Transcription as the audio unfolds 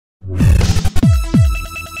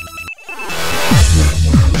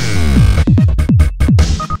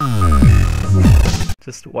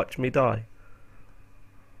just watch me die?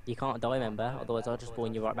 You can't die, remember? Otherwise I'll just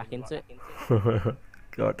spawn you right back into it.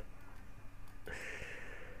 God.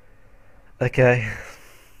 Okay.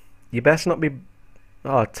 You best not be...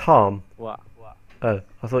 Oh, Tom. What? Oh,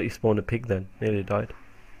 I thought you spawned a pig then. Nearly died.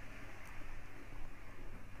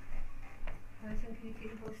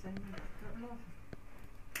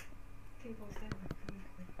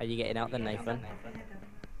 Are you getting out then, Nathan?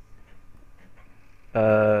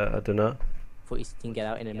 I don't know. Thought you can get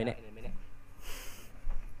out in a minute.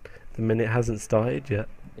 The minute hasn't started yet.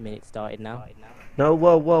 The minute started now. No,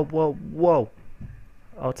 whoa, whoa, whoa, whoa.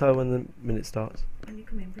 I'll tell you when the minute starts. When you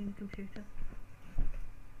come in, bring the computer.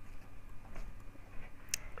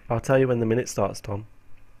 I'll tell you when the minute starts, Tom.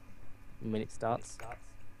 The minute starts.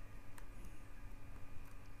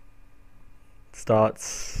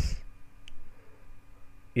 Starts...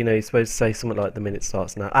 You know, you're supposed to say something like the minute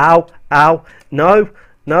starts now. Ow! Ow! No!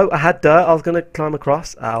 No, I had dirt. I was going to climb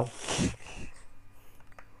across. Ow.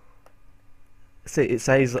 See, it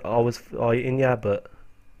says I was fighting, yeah, but,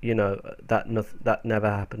 you know, that never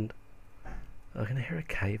happened. I'm going to hear a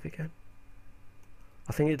cave again.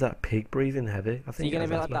 I think it's that pig breathing heavy. I So think you're gonna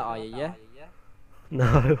be like asthma. that, are you? Yeah.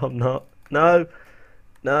 No, I'm not. No!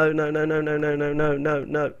 No, no, no, no, no, no, no, no, no,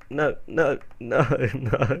 no, no, no, no,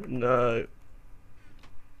 no, no.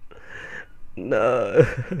 No,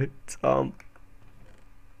 Tom.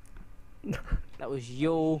 That was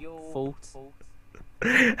your fault.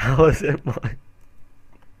 How is it mine?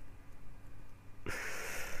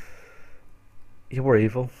 You're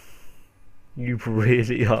evil. You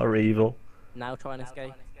really are evil. Now try and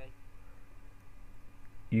escape.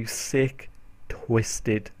 You sick,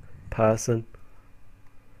 twisted person.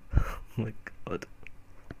 Oh my god.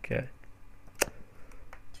 Okay.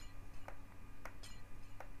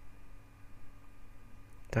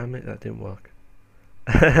 Damn it, that didn't work.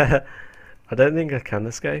 I don't think I can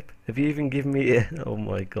escape. Have you even given me it? Oh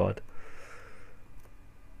my god.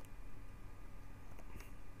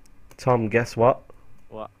 Tom, guess what?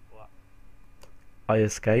 What? I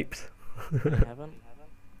escaped. You haven't?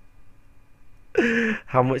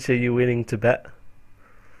 How much are you willing to bet?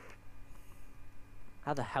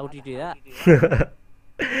 How the hell do you do that?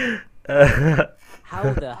 uh,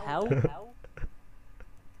 How the hell?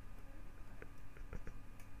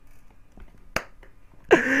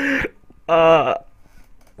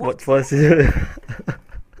 what was it?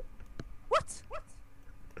 What?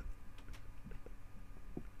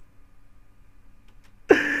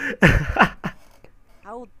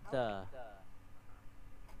 How the?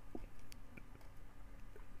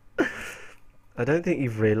 I don't think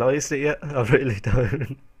you've realised it yet. I really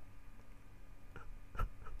don't.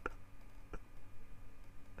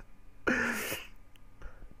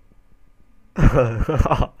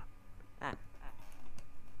 Ah.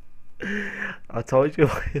 I told you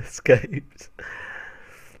I escaped.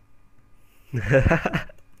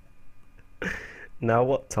 Now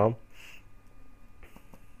what, Tom?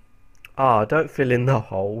 Ah, don't fill in the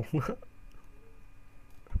hole.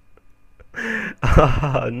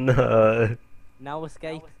 Ah, no. Now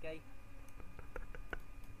escape.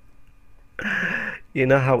 You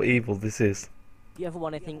know how evil this is. Do you ever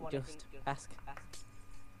want anything, just ask.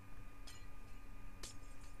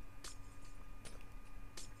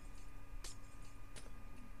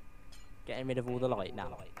 Getting rid of all the light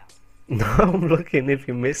now. No, I'm looking if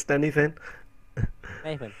you missed anything.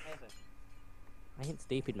 Nathan. I ain't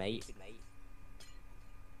stupid, mate.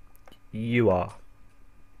 You are.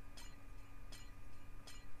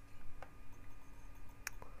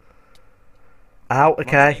 Ow,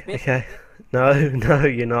 okay, sleeping? okay. No, no,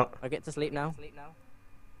 you're not. I get to sleep now.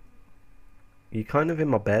 You're kind of in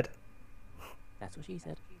my bed. That's what she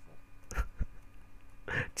said.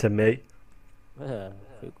 To me.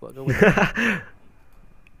 What go with?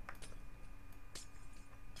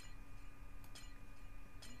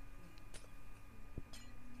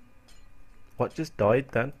 What just died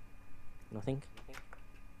then? Nothing.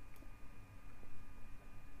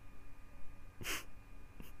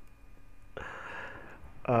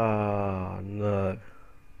 Ah, no.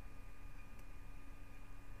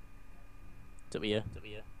 It's up to you.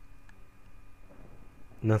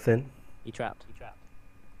 Nothing. You trapped. You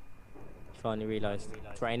finally realised.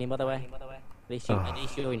 It's raining, by the way. At least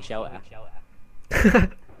you're in shelter.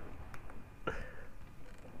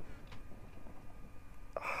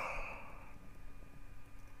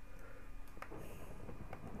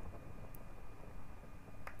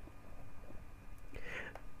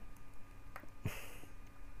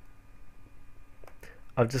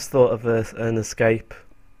 I've just thought of an escape.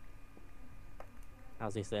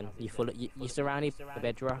 How's this then? You surrounded by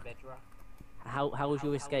bedrock. How is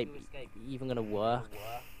your escape even gonna work?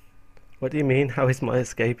 What do you mean? How is my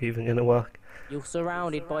escape even gonna work? You're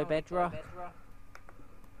surrounded by bedrock.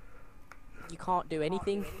 You can't do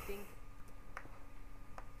anything.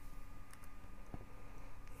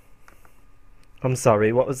 I'm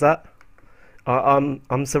sorry, what was that?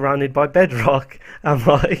 I'm surrounded by bedrock, am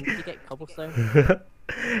When I? did you get cobblestone?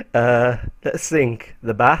 Let's think.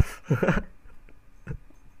 The bath.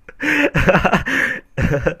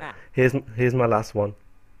 Ah, Here's my last one.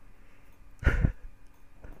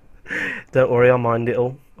 Don't worry, I mind it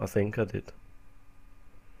all. I think I did.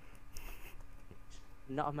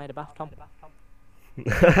 not have made a bath, Tom.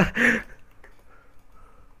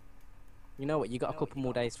 You know what? You got a couple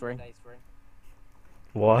more days free.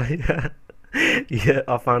 Why? Yeah,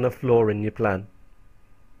 I found a flaw in your plan.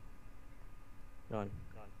 Go on.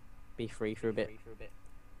 Be free for a bit.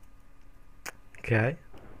 Okay.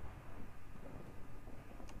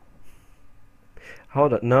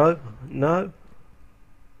 Hold on. No, no.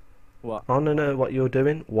 What? I don't know what you're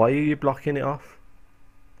doing. Why are you blocking it off?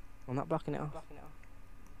 I'm not blocking it off.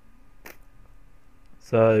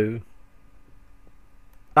 So.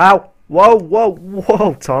 Ow! Whoa, whoa,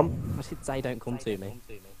 whoa, Tom. I should say don't come to me.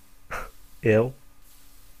 Ill.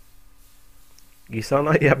 You sound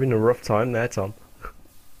like you're having a rough time there, Tom.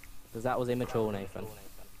 Because that was immature, Nathan.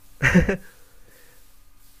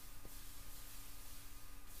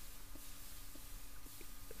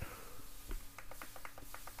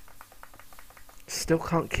 Still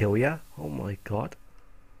can't kill ya? Oh my god.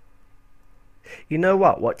 You know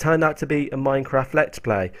what? What turned out to be a Minecraft Let's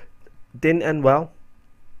Play didn't end well.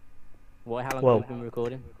 Why? How long Well, have you been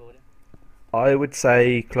recording? I would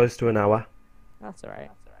say close to an hour. That's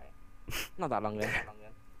alright. Not that long then.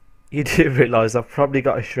 You do realise I've probably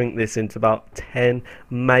got to shrink this into about 10,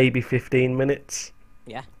 maybe 15 minutes.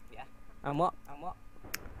 Yeah. And what?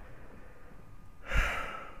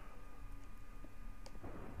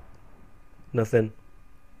 Nothing.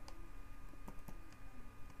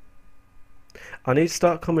 I need to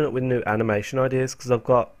start coming up with new animation ideas because I've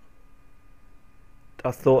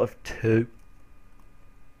thought of 2.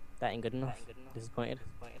 That ain't good enough. Disappointed.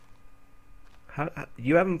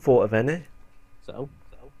 You haven't thought of any? So?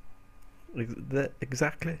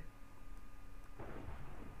 Exactly.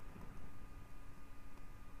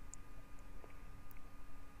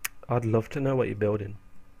 I'd love to know what you're building.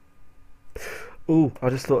 Ooh, I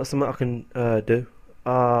just thought of something I can do.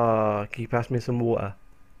 Can you pass me some water?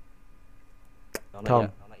 Not Tom.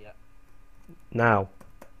 yet. Not yet. Now.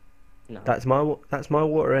 No. That's my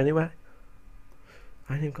water anyway.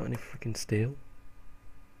 I ain't even got any freaking steel.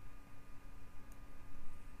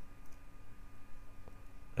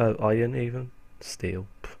 Oh, iron even. Steel.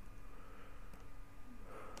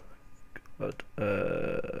 But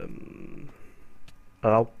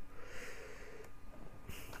oh.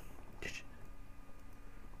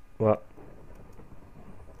 What?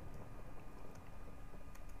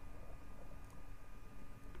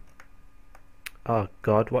 Oh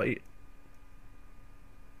God, what?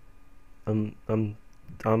 I'm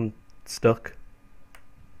stuck.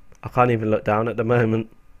 I can't even look down at the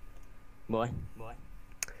moment Why?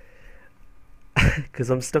 because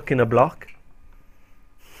I'm stuck in a block.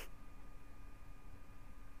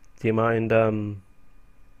 Do you mind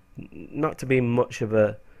not to be much of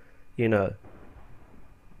a, you know?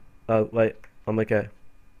 Oh wait, I'm okay.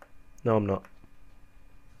 No, I'm not.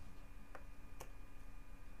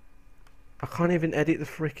 I can't even edit the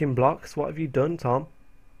freaking blocks. What have you done, Tom?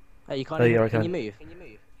 Oh, you can't Oh, even. yeah, I Can you can.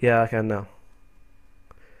 move? Yeah, I can now.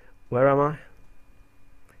 Where am I?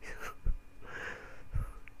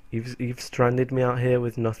 You've stranded me out here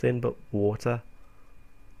with nothing but water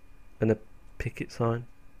and a picket sign.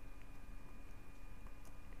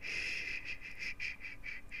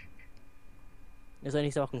 It's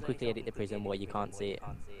only so I can quickly edit the prison where you can't see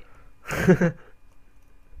it.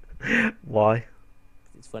 Why?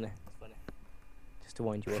 It's funny. Just to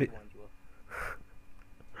wind you up. Fi-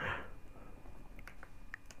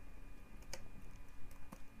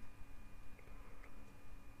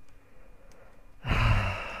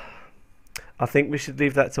 I think we should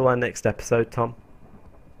leave that to our next episode, Tom.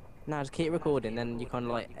 No, just keep recording, then you kind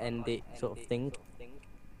of like end it sort of thing.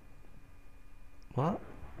 What?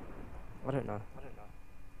 I don't know.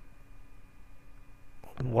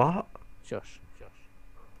 What? Shush.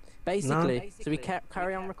 Basically, so we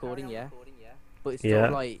carry on recording, yeah? But it's sort Yeah.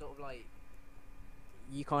 of like,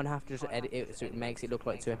 you kind of have to just edit it so it makes it look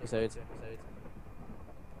like 2 episodes.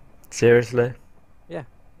 Seriously? Yeah.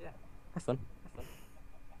 Have fun.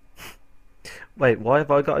 Wait, why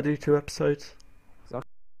have I got to do 2 episodes?